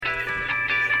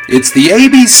It's the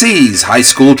ABCs high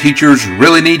school teachers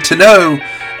really need to know.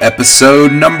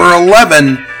 Episode number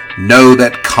 11, Know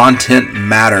That Content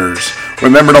Matters.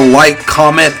 Remember to like,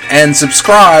 comment, and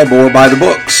subscribe or buy the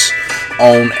books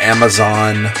on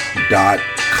Amazon.com.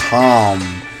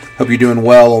 Hope you're doing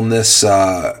well on this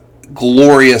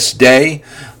glorious day.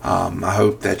 I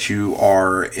hope that you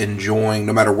are enjoying,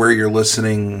 no matter where you're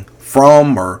listening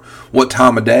from or what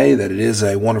time of day, that it is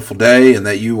a wonderful day and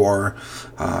that you are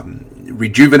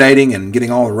rejuvenating and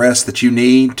getting all the rest that you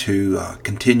need to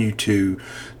continue to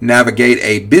navigate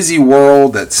a busy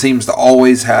world that seems to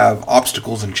always have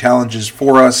obstacles and challenges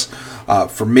for us.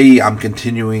 For me, I'm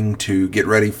continuing to get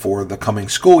ready for the coming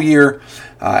school year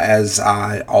as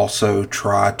I also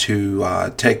try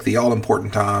to take the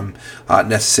all-important time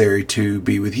necessary to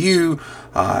be with you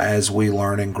as we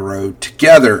learn and grow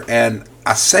together. And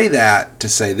I say that to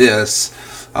say this.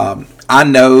 I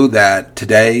know that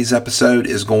today's episode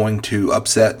is going to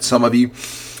upset some of you.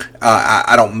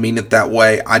 I don't mean it that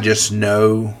way. I just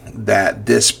know that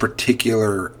this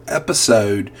particular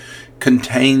episode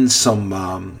contains some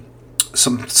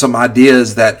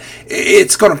ideas that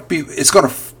it's going to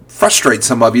frustrate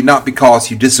some of you, not because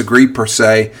you disagree per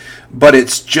se, but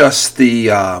it's just the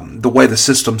way the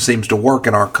system seems to work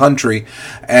in our country,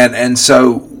 and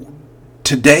so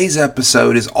today's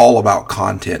episode is all about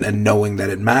content and knowing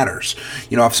that it matters.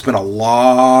 You know, I've spent a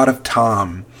lot of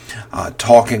time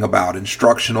talking about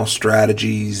instructional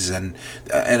strategies and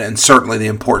certainly the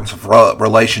importance of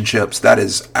relationships. That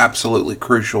is absolutely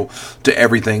crucial to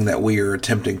everything that we are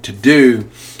attempting to do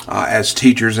as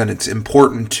teachers, and it's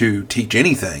important to teach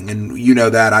anything, and you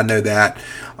know that, I know that.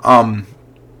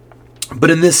 But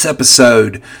in this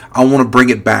episode, I want to bring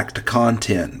it back to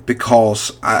content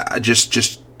because I just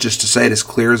to say it as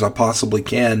clear as I possibly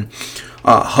can,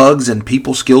 hugs and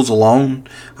people skills alone,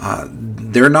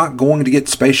 they're not going to get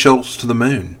space shuttles to the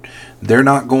moon. They're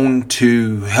not going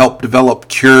to help develop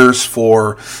cures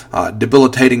for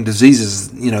debilitating diseases,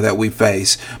 that we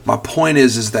face. My point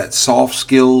is that soft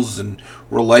skills and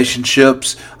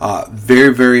relationships,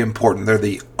 very, very important. They're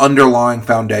the underlying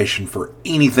foundation for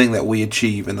anything that we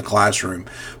achieve in the classroom.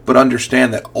 But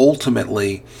understand that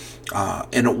ultimately,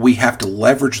 and we have to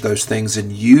leverage those things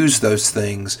and use those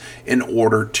things in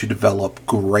order to develop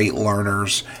great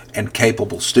learners and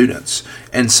capable students.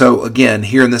 And so, again,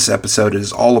 here in this episode, it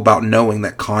is all about knowing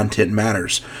that content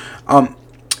matters. And,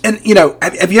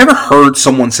 have you ever heard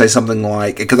someone say something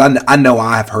like, because I know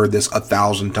I have heard this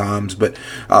 1,000 times, but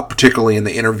particularly in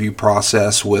the interview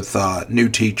process with new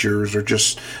teachers or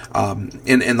just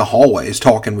in the hallways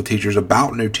talking with teachers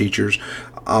about new teachers,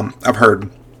 I've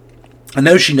heard, I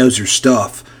know she knows her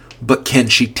stuff, but can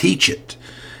she teach it?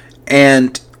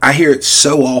 And I hear it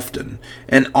so often.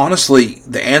 And honestly,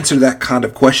 the answer to that kind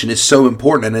of question is so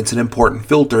important, and it's an important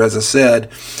filter, as I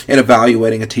said, in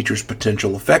evaluating a teacher's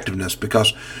potential effectiveness,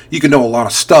 because you can know a lot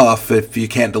of stuff if you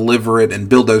can't deliver it and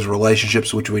build those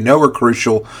relationships, which we know are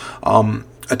crucial.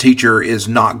 A teacher is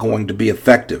not going to be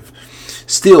effective.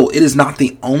 Still, it is not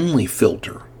the only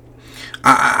filter.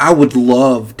 I would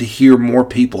love to hear more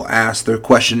people ask their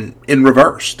question in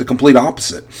reverse, the complete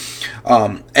opposite.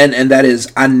 And that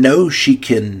is, I know she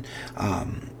can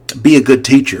be a good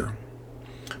teacher,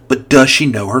 but does she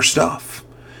know her stuff?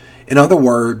 In other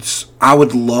words, I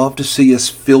would love to see us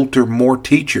filter more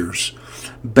teachers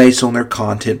based on their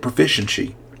content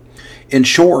proficiency. In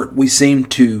short, we seem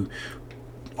to,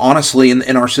 honestly,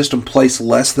 in our system, place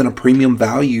less than a premium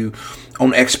value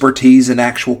on expertise and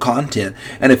actual content.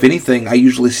 And if anything, I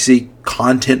usually see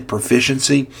content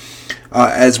proficiency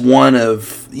as one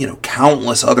of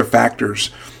countless other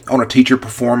factors on a teacher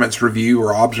performance review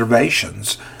or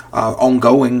observations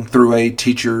ongoing through a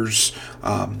teacher's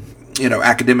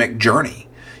academic journey.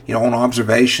 On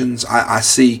observations, I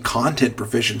see content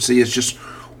proficiency as just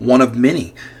one of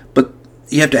many. But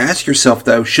you have to ask yourself,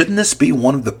 though, shouldn't this be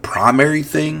one of the primary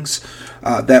things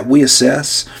that we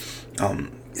assess?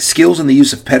 Skills in the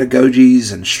use of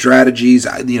pedagogies and strategies,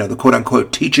 the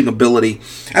quote-unquote teaching ability,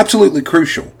 absolutely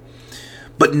crucial.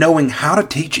 But knowing how to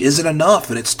teach isn't enough,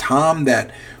 and it's time that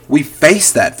we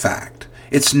face that fact.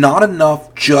 It's not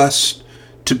enough just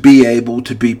to be able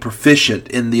to be proficient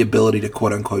in the ability to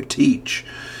quote-unquote teach.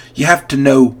 You have to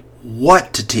know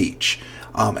what to teach,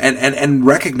 and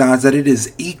recognize that it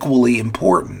is equally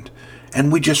important,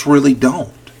 and we just really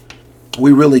don't.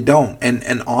 We really don't.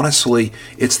 And honestly,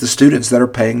 it's the students that are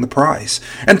paying the price.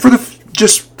 And for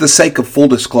just the sake of full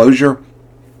disclosure,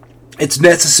 it's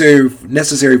necessary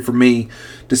for me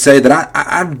to say that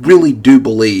I really do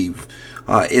believe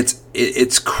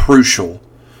it's crucial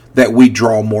that we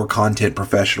draw more content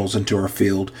professionals into our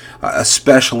field,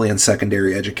 especially in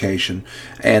secondary education.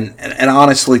 And I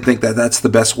honestly think that that's the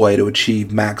best way to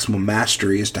achieve maximum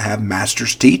mastery, is to have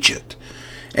masters teach it.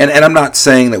 And I'm not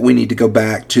saying that we need to go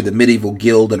back to the medieval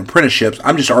guild and apprenticeships.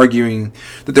 I'm just arguing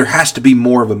that there has to be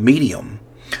more of a medium,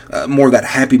 more of that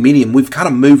happy medium. We've kind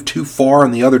of moved too far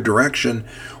in the other direction,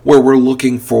 where we're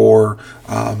looking for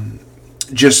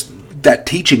just that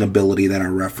teaching ability that I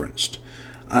referenced.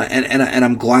 And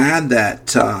I'm glad that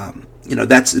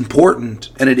that's important,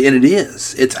 and it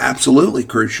is. It's absolutely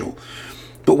crucial.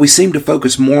 But we seem to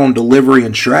focus more on delivery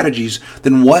and strategies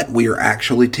than what we are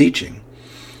actually teaching.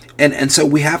 And so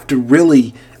we have to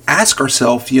really ask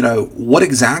ourselves, what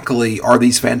exactly are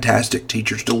these fantastic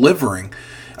teachers delivering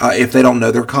if they don't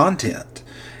know their content?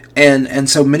 And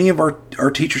so many of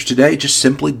our teachers today just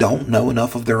simply don't know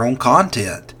enough of their own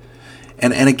content.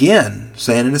 And again,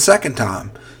 saying it a second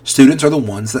time, students are the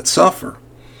ones that suffer.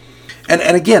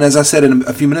 And again, as I said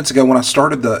a few minutes ago when I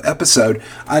started the episode,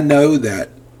 I know that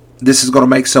this is going to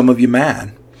make some of you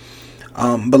mad.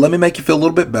 But let me make you feel a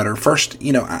little bit better. First,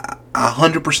 I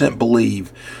 100%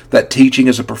 believe that teaching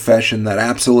is a profession that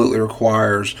absolutely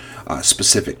requires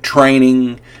specific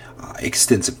training,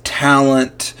 extensive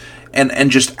talent, and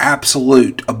just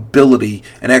absolute ability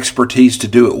and expertise to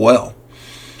do it well.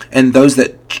 And those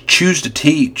that choose to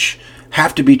teach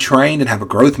have to be trained and have a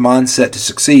growth mindset to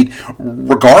succeed,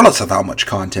 regardless of how much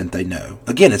content they know.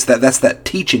 Again, that's that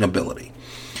teaching ability.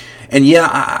 And yeah,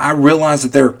 I realize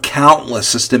that there are countless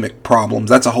systemic problems.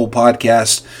 That's a whole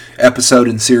podcast episode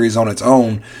and series on its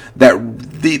own. That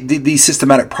these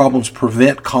systematic problems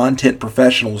prevent content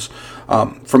professionals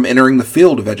from entering the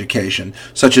field of education,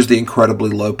 such as the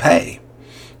incredibly low pay.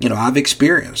 I've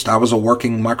experienced. I was a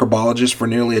working microbiologist for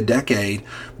nearly a decade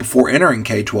before entering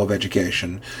K-12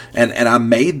 education. And I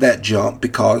made that jump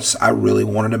because I really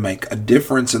wanted to make a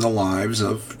difference in the lives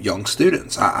of young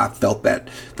students. I felt that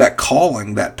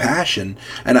calling, that passion,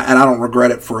 and I don't regret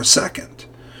it for a second.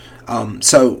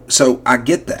 So I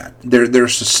get that.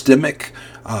 There's systemic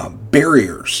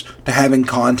barriers to having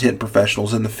content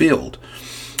professionals in the field.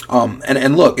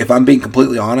 And look, if I'm being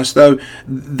completely honest, though,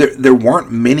 there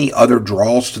weren't many other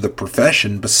draws to the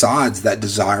profession besides that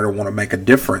desire to want to make a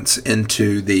difference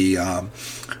into the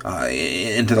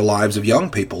lives of young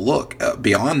people. Look,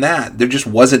 beyond that, there just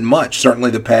wasn't much.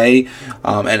 Certainly the pay,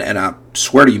 and I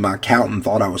swear to you, my accountant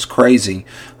thought I was crazy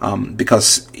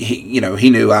because he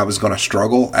knew I was going to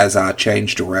struggle as I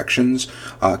changed directions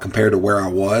compared to where I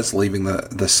was, leaving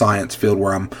the science field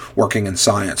where I'm working in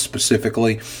science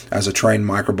specifically as a trained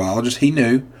microbiologist. He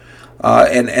knew,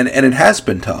 and it has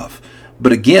been tough.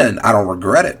 But again, I don't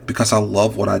regret it because I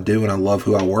love what I do and I love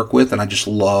who I work with, and I just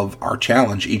love our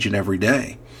challenge each and every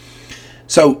day.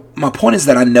 So my point is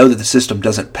that I know that the system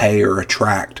doesn't pay or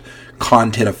attract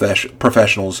content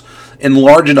professionals in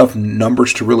large enough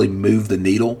numbers to really move the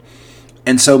needle.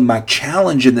 And so my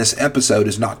challenge in this episode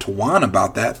is not to whine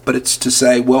about that, but it's to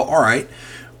say, well, all right,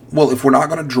 if we're not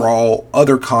going to draw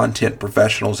other content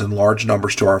professionals in large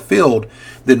numbers to our field,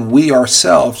 then we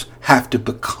ourselves have to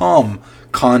become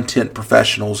content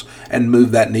professionals and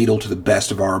move that needle to the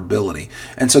best of our ability.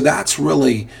 And so that's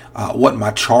really what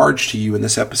my charge to you in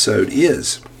this episode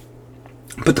is.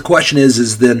 But the question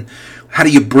is then, how do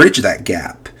you bridge that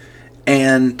gap?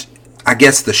 And I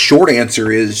guess the short answer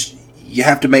is you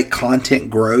have to make content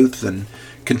growth and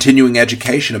continuing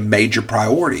education a major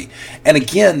priority. And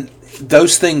again,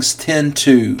 those things tend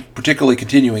to, particularly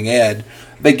continuing ed,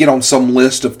 they get on some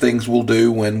list of things we'll do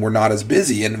when we're not as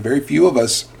busy, and very few of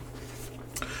us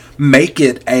make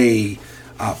it a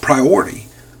priority.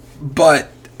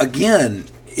 But again,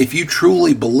 if you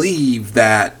truly believe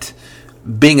that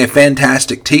being a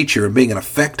fantastic teacher and being an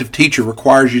effective teacher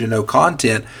requires you to know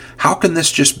content, how can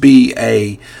this just be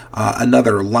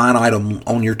another line item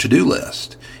on your to-do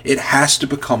list? It has to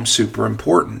become super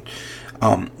important.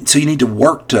 So you need to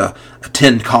work to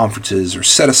attend conferences or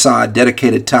set aside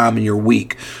dedicated time in your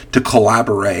week to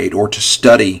collaborate or to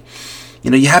study.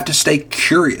 You have to stay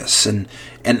curious and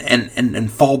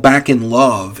fall back in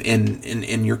love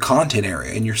in your content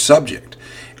area, in your subject.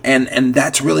 And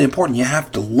that's really important. You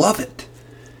have to love it.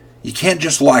 You can't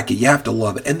just like it. You have to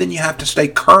love it. And then you have to stay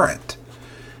current.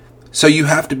 So you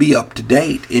have to be up to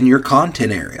date in your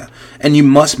content area. And you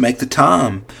must make the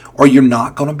time, or you're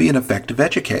not going to be an effective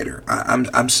educator.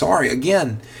 I'm sorry.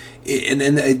 Again,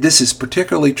 and this is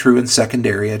particularly true in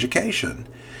secondary education.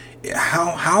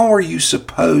 How are you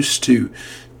supposed to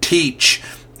teach,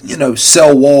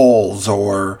 cell walls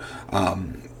or,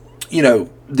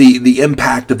 the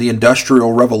impact of the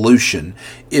Industrial Revolution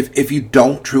if you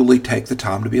don't truly take the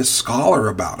time to be a scholar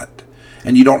about it?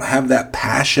 and you don't have that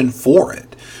passion for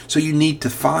it. So you need to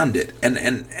find it. And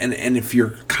if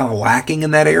you're kind of lacking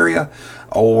in that area,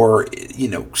 or,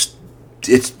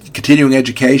 it's continuing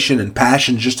education and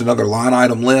passion is just another line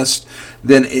item list,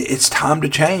 then it's time to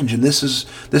change. And this is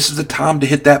the time to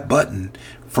hit that button.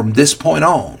 From this point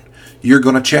on, you're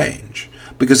going to change.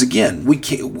 Because again,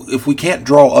 if we can't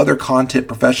draw other content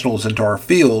professionals into our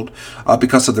field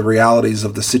because of the realities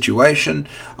of the situation,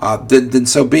 then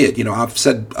so be it. I've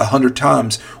said 100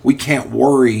 times, we can't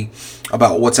worry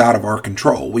about what's out of our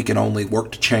control. We can only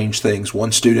work to change things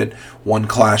one student, one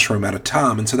classroom at a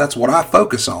time. And so that's what I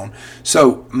focus on.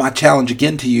 So my challenge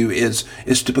again to you is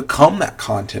to become that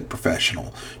content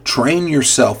professional. Train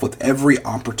yourself with every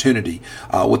opportunity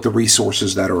with the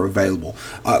resources that are available.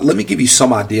 Let me give you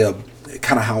some idea of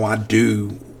kind of how I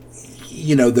do,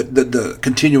 the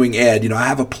continuing ed. I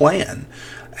have a plan,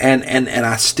 and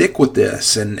I stick with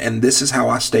this, and this is how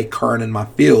I stay current in my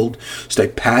field, stay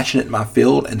passionate in my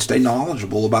field, and stay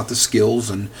knowledgeable about the skills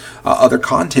and other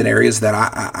content areas that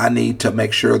I need to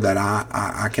make sure that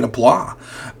I can apply.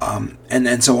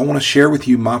 And so I want to share with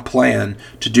you my plan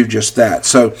to do just that.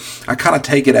 So I kind of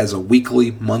take it as a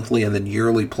weekly, monthly, and then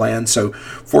yearly plan. So,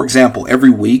 for example,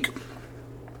 every week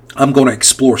I'm going to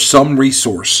explore some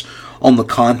resource on the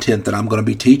content that I'm going to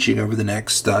be teaching over the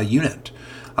next unit.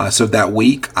 So that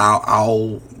week,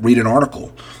 I'll read an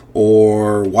article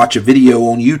or watch a video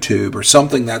on YouTube or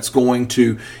something that's going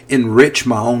to enrich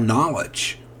my own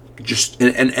knowledge.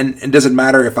 And it doesn't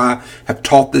matter if I have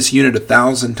taught this unit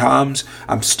 1,000 times,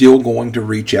 I'm still going to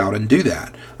reach out and do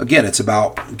that. Again, it's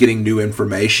about getting new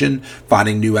information,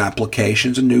 finding new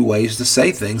applications and new ways to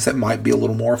say things that might be a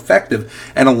little more effective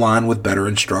and align with better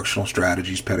instructional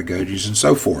strategies, pedagogies, and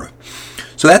so forth.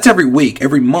 So that's every week.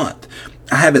 Every month,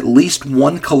 I have at least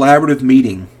one collaborative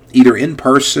meeting, either in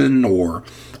person or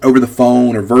over the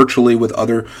phone or virtually, with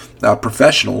other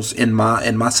professionals in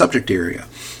my subject area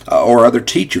or other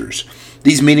teachers.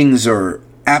 These meetings are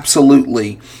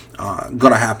absolutely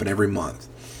going to happen every month.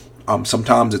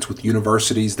 Sometimes it's with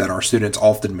universities that our students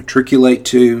often matriculate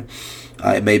to.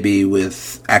 It may be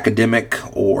with academic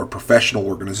or professional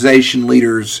organization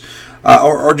leaders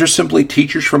or just simply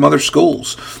teachers from other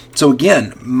schools. So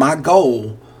again, my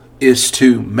goal is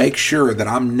to make sure that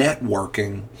I'm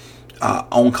networking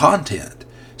on content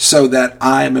so that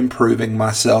I am improving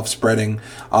myself, spreading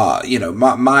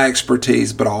my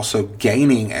expertise, but also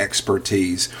gaining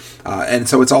expertise. And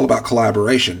so it's all about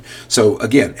collaboration. So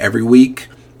again, every week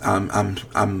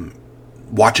I'm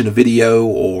watching a video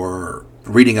or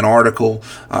reading an article,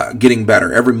 getting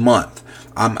better. Every month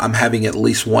I'm having at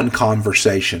least one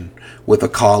conversation with a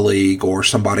colleague or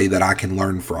somebody that I can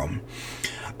learn from.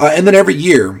 And then every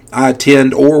year I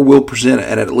attend or will present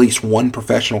at least one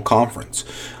professional conference.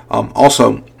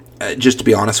 Also, just to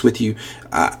be honest with you,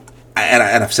 and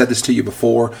I've said this to you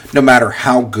before, no matter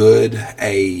how good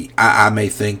I may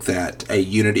think that a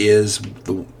unit is,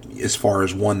 as far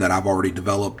as one that I've already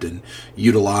developed and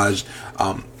utilized,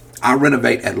 I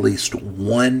renovate at least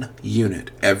one unit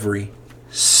every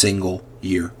single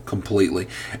year completely,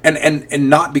 and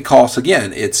not because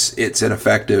again it's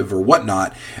ineffective or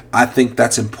whatnot. I think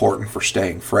that's important for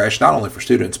staying fresh, not only for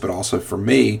students but also for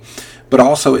me. But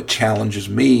also it challenges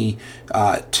me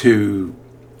to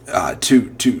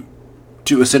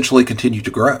essentially continue to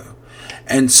grow.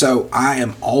 And so I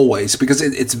am always, because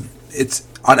it's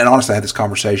and honestly, I had this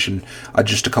conversation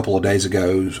just a couple of days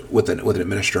ago with an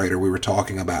administrator. We were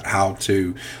talking about how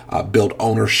to build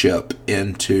ownership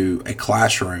into a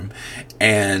classroom,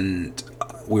 and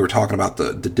we were talking about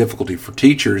the difficulty for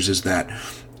teachers is that,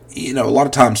 a lot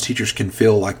of times teachers can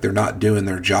feel like they're not doing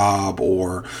their job,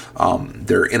 or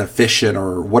they're inefficient,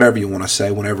 or whatever you want to say,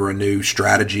 whenever a new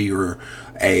strategy or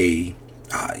a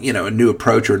new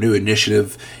approach or a new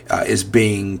initiative is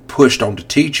being pushed onto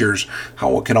teachers,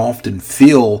 how it can often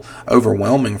feel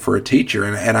overwhelming for a teacher.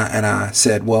 And I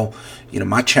said, well,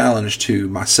 my challenge to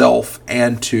myself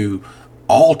and to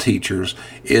all teachers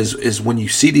is when you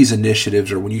see these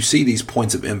initiatives or when you see these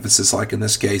points of emphasis, like in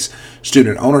this case,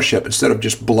 student ownership, instead of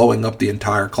just blowing up the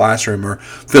entire classroom or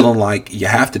feeling like you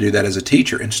have to do that as a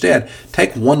teacher, instead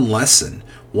take one lesson,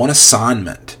 one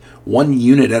assignment, one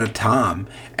unit at a time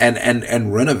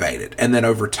and renovate it. And then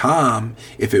over time,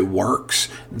 if it works,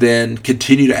 then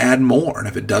continue to add more. And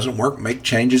if it doesn't work, make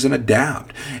changes and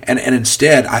adapt. And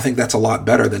instead, I think that's a lot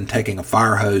better than taking a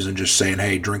fire hose and just saying,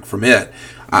 hey, drink from it.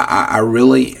 I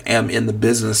really am in the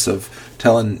business of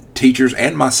telling teachers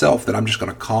and myself that I'm just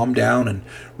going to calm down and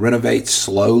renovate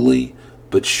slowly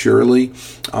but surely,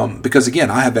 because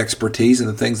again, I have expertise in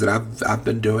the things that I've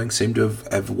been doing seem to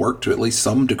have worked to at least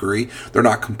some degree. They're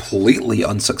not completely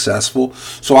unsuccessful,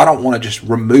 so I don't want to just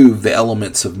remove the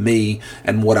elements of me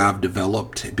and what I've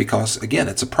developed, because again,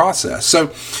 it's a process.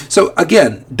 So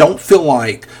again, don't feel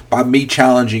like by me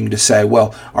challenging you to say,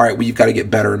 well, all right, well, you've got to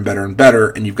get better and better and better,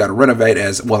 and you've got to renovate,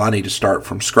 as well, I need to start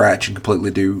from scratch and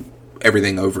completely do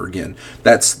everything over again.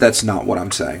 That's not what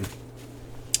I'm saying.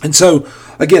 And so,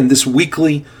 again, this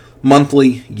weekly,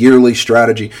 monthly, yearly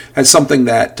strategy is something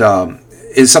that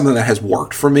has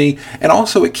worked for me, and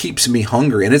also it keeps me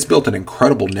hungry, and it's built an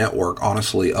incredible network,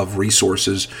 honestly, of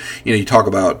resources. You talk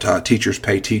about teachers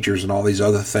pay teachers and all these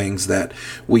other things that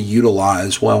we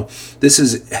utilize. Well, this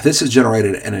has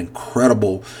generated an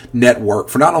incredible network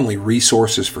for not only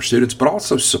resources for students, but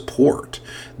also support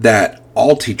that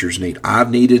all teachers need. I've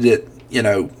needed it,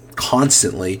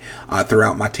 constantly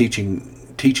throughout my teaching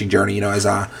journey. As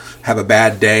I have a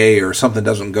bad day or something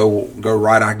doesn't go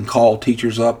right, I can call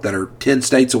teachers up that are 10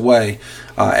 states away,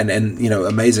 and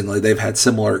amazingly, they've had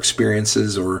similar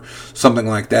experiences or something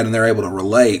like that, and they're able to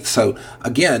relate. So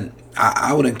again,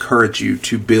 I would encourage you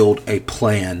to build a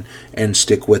plan and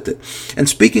stick with it. And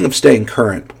speaking of staying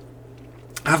current,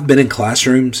 I've been in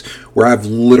classrooms where I've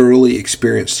literally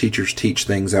experienced teachers teach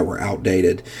things that were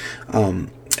outdated.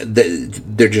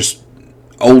 They're just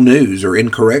old news or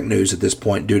incorrect news at this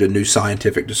point due to new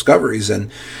scientific discoveries.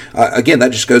 And again,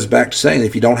 that just goes back to saying,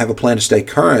 if you don't have a plan to stay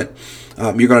current,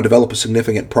 you're going to develop a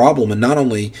significant problem. And not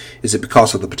only is it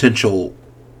because of the potential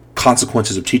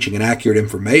consequences of teaching inaccurate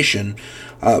information,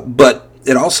 but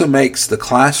it also makes the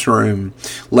classroom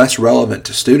less relevant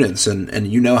to students. And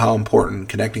you know how important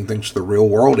connecting things to the real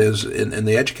world is in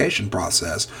the education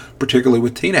process, particularly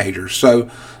with teenagers. So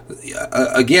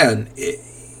again,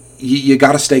 you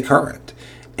got to stay current.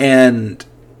 And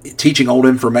teaching old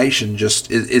information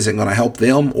just isn't going to help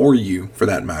them or you, for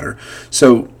that matter.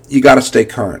 So you got to stay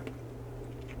current.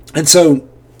 And so,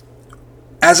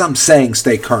 as I'm saying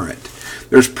stay current,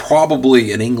 there's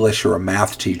probably an English or a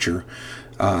math teacher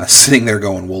sitting there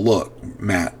going, well, look,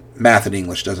 math and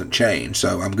English doesn't change,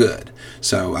 so I'm good.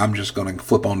 So I'm just going to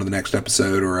flip on to the next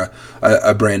episode or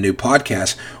a brand new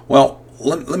podcast. Well,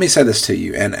 let me say this to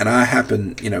you, and I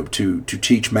happen, to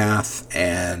teach math,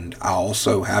 and I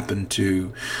also happen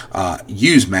to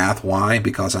use math. Why?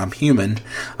 Because I'm human.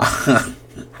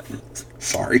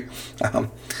 Sorry.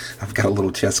 I've got a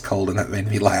little chest cold, and that made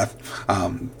me laugh. I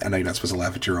know you're not supposed to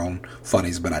laugh at your own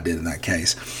funnies, but I did in that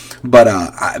case.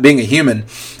 But being a human,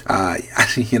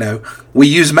 we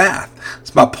use math.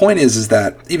 So my point is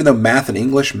that even though math and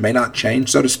English may not change,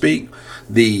 so to speak,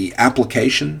 the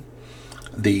application,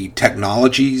 the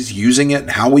technologies using it,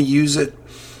 how we use it,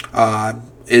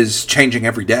 is changing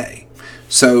every day.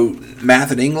 So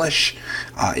math and English,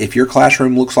 if your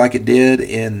classroom looks like it did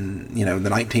in the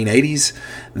 1980s,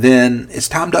 then it's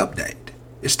time to update.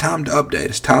 It's time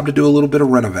to do a little bit of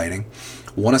renovating.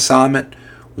 One assignment,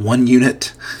 one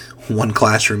unit, one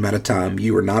classroom at a time.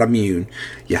 You are not immune.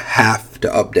 You have to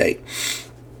update.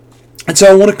 And so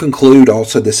I want to conclude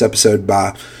also this episode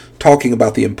by talking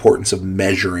about the importance of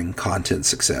measuring content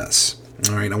success.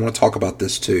 All right, I want to talk about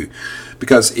this too,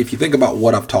 because if you think about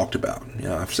what I've talked about,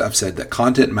 I've said that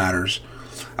content matters.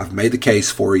 I've made the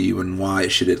case for you and why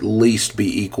it should at least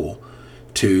be equal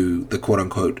to the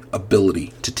quote-unquote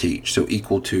ability to teach, so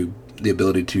equal to the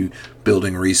ability to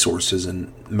building resources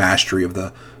and mastery of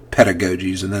the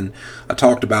pedagogies. And then I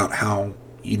talked about how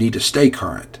you need to stay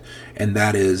current, and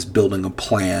that is building a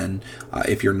plan,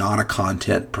 if you're not a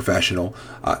content professional,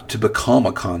 to become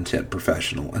a content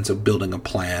professional. And so building a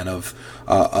plan of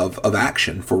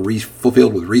action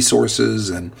fulfilled with resources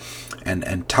and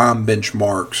time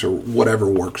benchmarks or whatever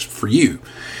works for you.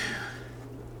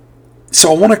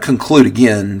 So I want to conclude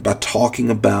again by talking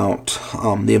about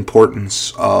the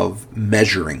importance of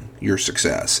measuring your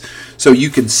success. So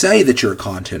you can say that you're a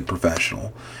content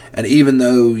professional, and even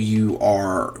though you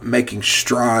are making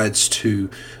strides to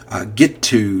get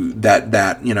to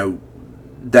that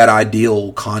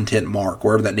ideal content mark,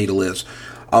 wherever that needle is,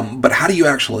 but how do you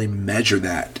actually measure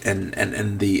that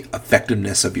and the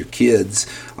effectiveness of your kids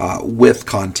with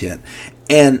content?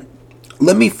 And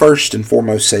let me first and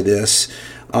foremost say this.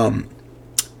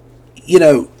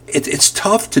 It's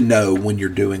tough to know when you're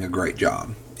doing a great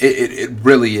job. It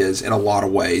really is in a lot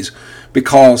of ways,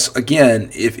 because again,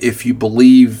 if you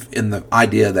believe in the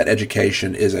idea that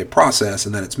education is a process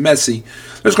and that it's messy,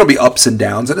 there's going to be ups and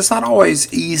downs, and it's not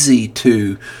always easy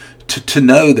to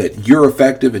know that you're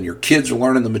effective and your kids are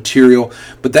learning the material.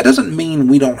 But that doesn't mean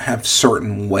we don't have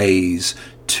certain ways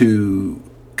to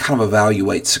kind of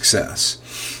evaluate success.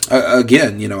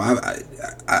 Again,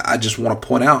 I just want to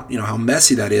point out, how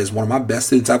messy that is. One of my best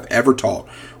students I've ever taught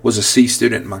was a C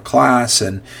student in my class,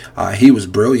 and he was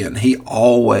brilliant. He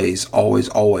always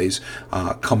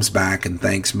comes back and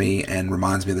thanks me and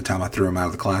reminds me of the time I threw him out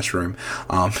of the classroom.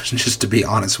 Just to be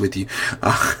honest with you,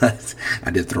 I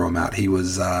did throw him out. He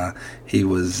was a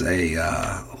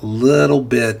little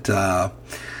bit.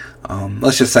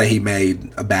 Let's just say he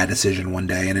made a bad decision one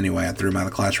day, and anyway, I threw him out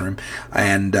of the classroom.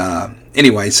 And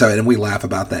and we laugh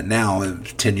about that now,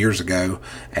 10 years ago,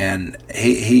 and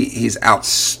he's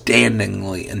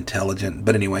outstandingly intelligent.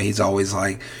 But anyway, he's always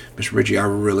like, Mr. Ritchie, I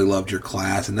really loved your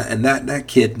class, and that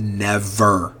kid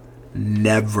never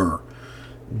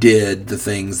did the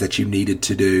things that you needed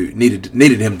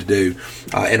him to do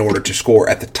in order to score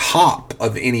at the top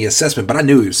of any assessment. But I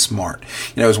knew he was smart.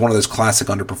 He was one of those classic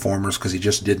underperformers because he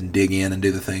just didn't dig in and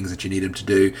do the things that you need him to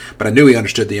do. But I knew he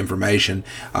understood the information.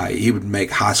 He would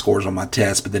make high scores on my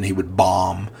tests, but then he would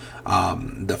bomb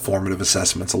the formative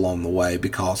assessments along the way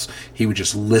because he would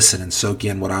just listen and soak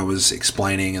in what I was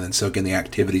explaining and then soak in the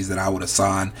activities that I would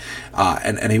assign,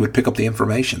 and he would pick up the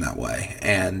information that way.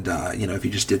 And if he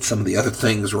just did some of the other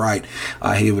things right,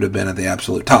 he would have been at the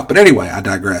absolute top. But anyway, I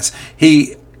digress.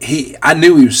 I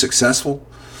knew he was successful,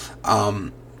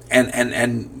 and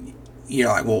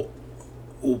like,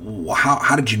 well,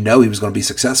 how did you know he was going to be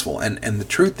successful? And the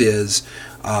truth is,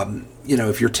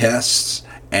 if your tests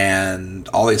and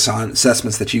all the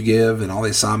assessments that you give and all the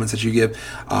assignments that you give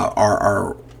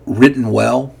are written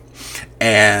well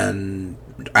and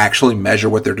actually measure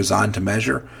what they're designed to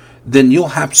measure, then you'll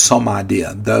have some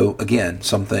idea. Though, again,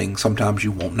 some things sometimes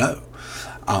you won't know,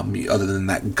 other than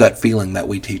that gut feeling that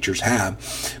we teachers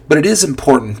have. But it is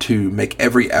important to make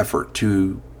every effort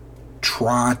to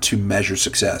try to measure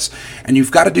success. And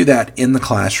you've got to do that in the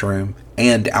classroom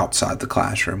and outside the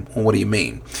classroom. Well, what do you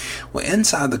mean? Well,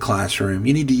 inside the classroom,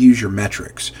 you need to use your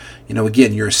metrics.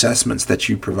 Again, your assessments that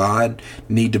you provide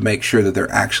need to make sure that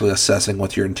they're actually assessing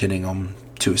what you're intending them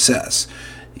to assess.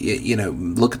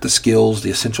 Look at the skills, the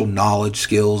essential knowledge,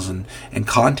 skills, and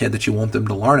content that you want them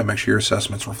to learn, and make sure your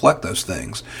assessments reflect those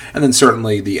things. And then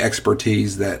certainly the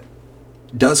expertise that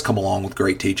does come along with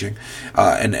great teaching,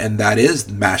 and that is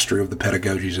mastery of the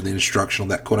pedagogies of the instructional,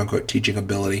 that quote-unquote teaching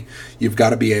ability. You've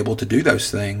got to be able to do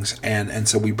those things, and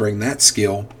so we bring that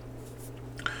skill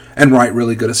and write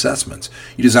really good assessments.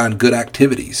 You design good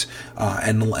activities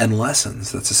and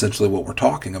lessons. That's essentially what we're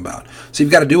talking about. So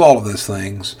you've got to do all of those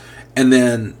things, and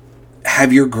then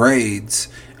have your grades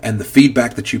and the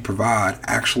feedback that you provide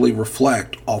actually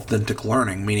reflect authentic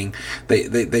learning, meaning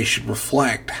they should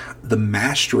reflect the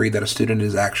mastery that a student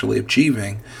is actually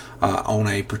achieving on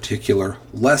a particular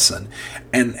lesson.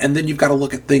 And then you've got to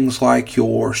look at things like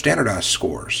your standardized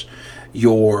scores,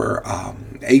 your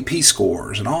AP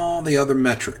scores, and all the other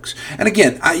metrics. And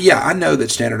again, I know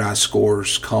that standardized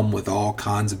scores come with all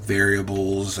kinds of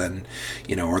variables, and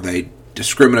are they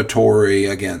discriminatory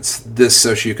against this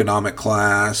socioeconomic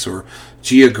class or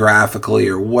geographically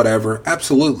or whatever?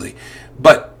 Absolutely.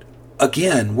 But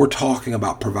again, we're talking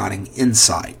about providing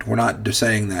insight. We're not just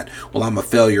saying that, well, I'm a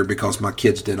failure because my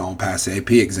kids didn't all pass the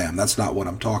AP exam. That's not what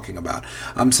I'm talking about.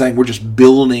 I'm saying we're just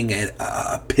building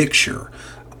a picture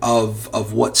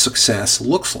of what success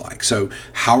looks like. So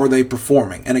how are they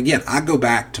performing? And again, I go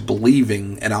back to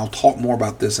believing, and I'll talk more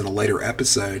about this in a later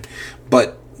episode,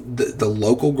 but the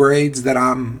local grades that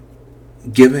I'm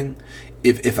giving,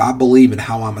 if I believe in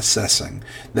how I'm assessing,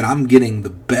 then I'm getting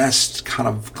the best kind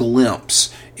of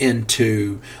glimpse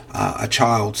into a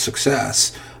child's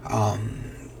success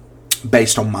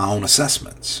based on my own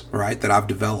assessments, right, that I've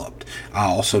developed. I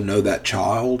also know that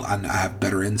child. I have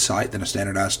better insight than a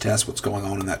standardized test, what's going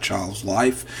on in that child's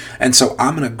life. And so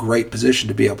I'm in a great position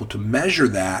to be able to measure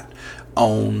that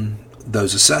on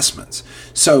those assessments.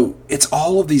 So it's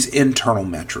all of these internal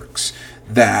metrics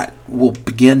that will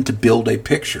begin to build a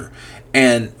picture.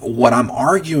 And what I'm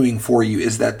arguing for you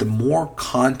is that the more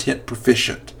content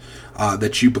proficient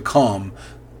that you become,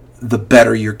 the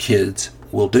better your kids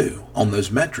will do on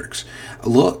those metrics.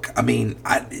 Look, I mean,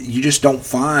 you just don't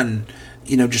find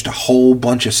just a whole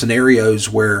bunch of scenarios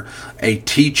where a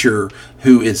teacher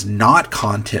who is not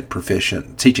content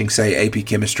proficient, teaching, say, AP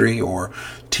chemistry or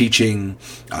teaching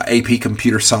AP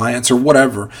computer science or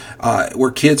whatever,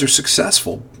 where kids are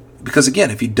successful. Because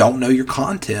again, if you don't know your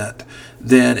content,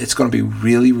 then it's going to be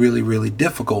really, really, really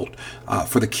difficult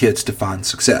for the kids to find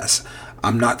success.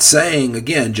 I'm not saying,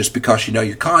 again, just because you know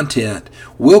your content,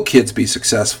 will kids be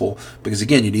successful? Because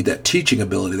again, you need that teaching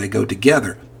ability. They go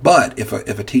together. But if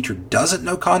a teacher doesn't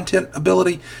know content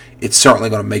ability, it's certainly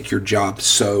going to make your job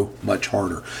so much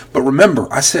harder. But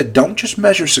remember, I said don't just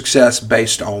measure success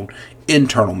based on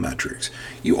internal metrics.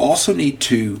 You also need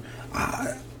to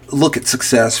look at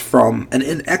success from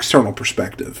an external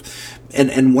perspective.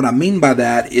 And what I mean by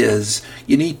that is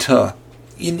you need to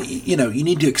you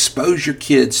need to expose your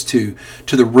kids to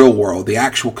the real world, the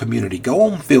actual community. Go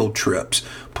on field trips.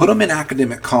 Put them in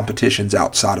academic competitions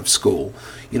outside of school.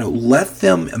 Let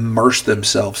them immerse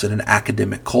themselves in an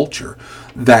academic culture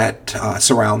that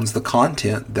surrounds the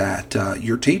content that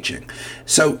you're teaching.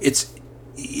 So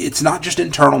it's not just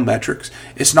internal metrics.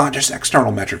 It's not just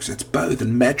external metrics. It's both.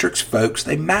 And metrics, folks,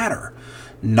 they matter.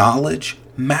 Knowledge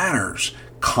matters.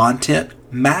 Content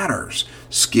matters.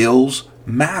 Skills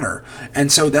matter.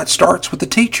 And so that starts with the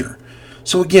teacher.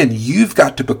 So again, you've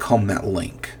got to become that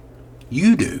link.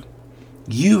 You do.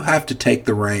 You have to take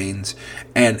the reins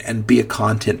and be a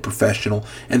content professional,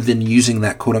 and then using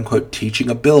that quote-unquote teaching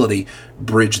ability,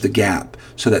 bridge the gap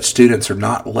so that students are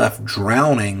not left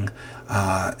drowning,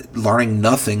 learning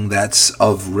nothing that's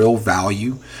of real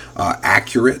value,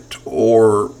 accurate,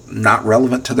 or not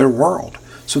relevant to their world.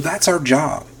 So that's our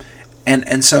job.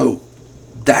 And so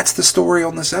that's the story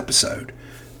on this episode.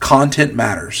 Content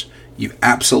matters. You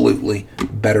absolutely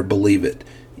better believe it.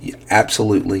 You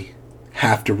absolutely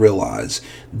have to realize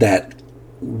that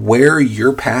where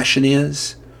your passion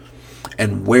is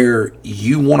and where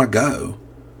you want to go,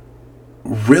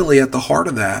 really at the heart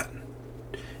of that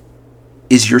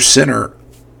is your center,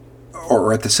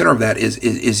 or at the center of that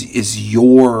is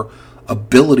your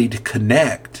ability to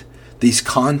connect these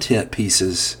content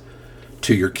pieces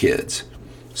to your kids.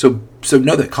 So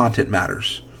know that content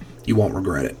matters. You won't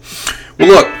regret it. Well,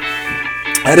 look,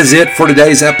 that is it for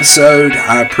today's episode.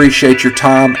 I appreciate your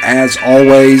time as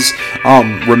always.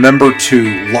 Remember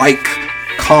to like,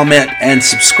 comment, and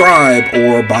subscribe,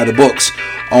 or buy the books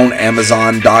on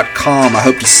Amazon.com. I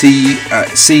hope to see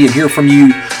and hear from you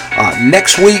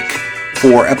next week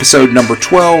for episode number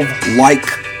 12, Like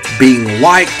Being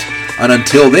Liked. And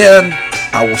until then,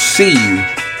 I will see you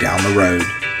down the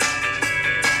road.